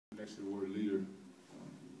next to the word leader,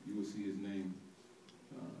 you will see his name.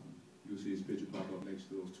 You'll see his picture pop up next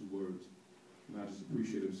to those two words. And I just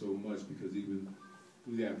appreciate him so much because even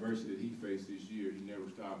through the adversity that he faced this year, he never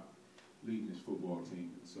stopped leading his football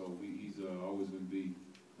team. So he's always going to be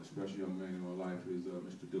a special young man in our life. Is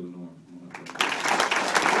Mr. Dylan Orms.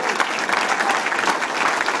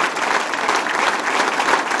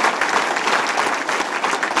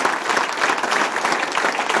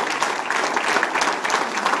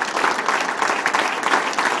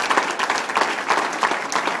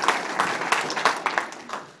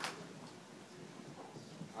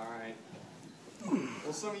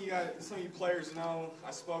 Some of you players know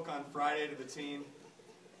I spoke on Friday to the team,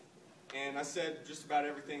 and I said just about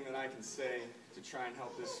everything that I can say to try and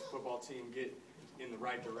help this football team get in the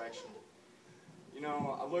right direction. You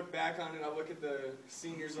know, I look back on it, I look at the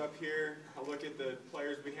seniors up here, I look at the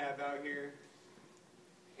players we have out here,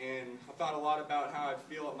 and I thought a lot about how I'd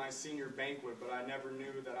feel at my senior banquet, but I never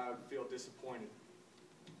knew that I would feel disappointed.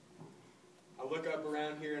 I look up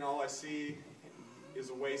around here and all I see is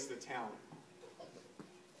a waste of talent.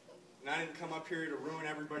 And I didn't come up here to ruin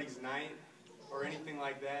everybody's night or anything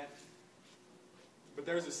like that. But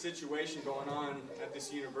there's a situation going on at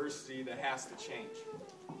this university that has to change.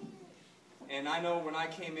 And I know when I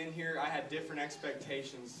came in here, I had different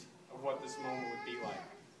expectations of what this moment would be like.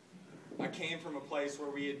 I came from a place where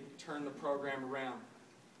we had turned the program around.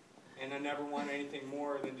 And I never wanted anything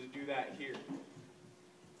more than to do that here.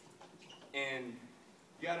 And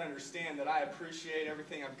you got to understand that I appreciate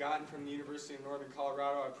everything I've gotten from the University of Northern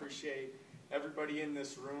Colorado. I appreciate everybody in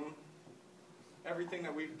this room, everything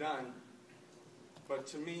that we've done. But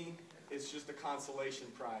to me, it's just a consolation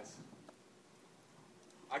prize.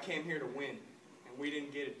 I came here to win, and we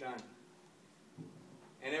didn't get it done.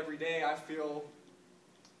 And every day I feel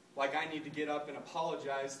like I need to get up and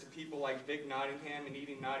apologize to people like Vic Nottingham and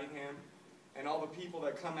Edie Nottingham and all the people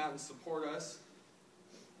that come out and support us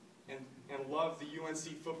and love the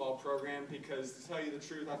UNC football program, because to tell you the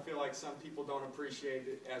truth, I feel like some people don't appreciate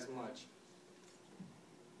it as much.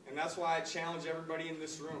 And that's why I challenge everybody in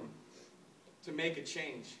this room to make a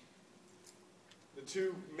change. The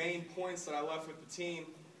two main points that I left with the team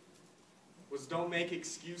was don't make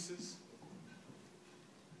excuses.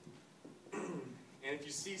 And if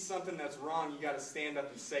you see something that's wrong, you got to stand up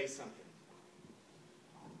and say something.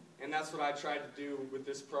 And that's what I tried to do with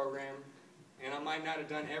this program. And I might not have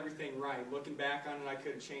done everything right. Looking back on it, I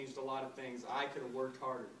could have changed a lot of things. I could have worked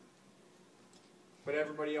harder. But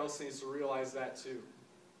everybody else needs to realize that too.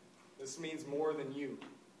 This means more than you.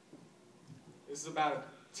 This is about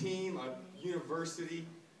a team, a university,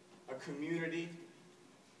 a community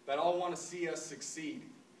that all want to see us succeed.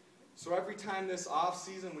 So every time this off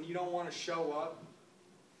season, when you don't want to show up,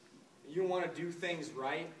 you want to do things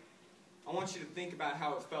right, I want you to think about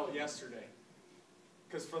how it felt yesterday.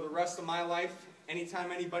 Because for the rest of my life,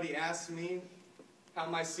 anytime anybody asks me how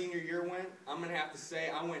my senior year went, I'm going to have to say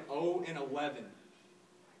I went 0-11.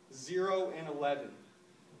 0-11.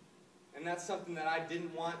 And that's something that I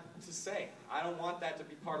didn't want to say. I don't want that to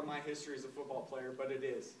be part of my history as a football player, but it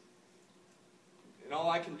is. And all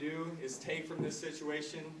I can do is take from this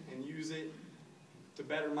situation and use it to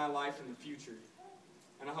better my life in the future.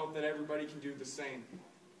 And I hope that everybody can do the same.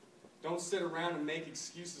 Don't sit around and make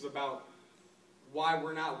excuses about why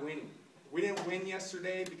we're not winning. We didn't win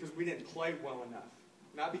yesterday because we didn't play well enough,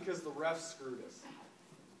 not because the refs screwed us.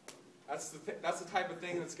 That's the type of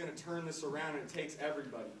thing that's going to turn this around, and it takes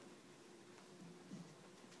everybody.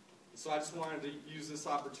 So I just wanted to use this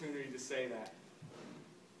opportunity to say that.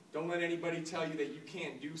 Don't let anybody tell you that you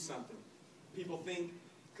can't do something. People think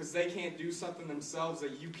because they can't do something themselves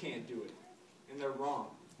that you can't do it, and they're wrong.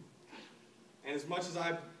 And as much as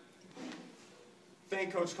I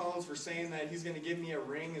thank Coach Collins for saying that he's going to give me a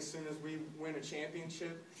ring as soon as we win a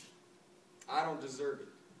championship, I don't deserve it.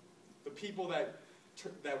 The people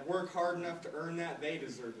that work hard enough to earn that, they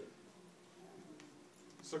deserve it.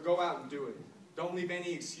 So go out and do it. Don't leave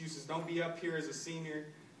any excuses. Don't be up here as a senior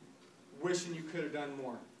wishing you could have done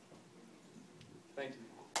more. Thank you.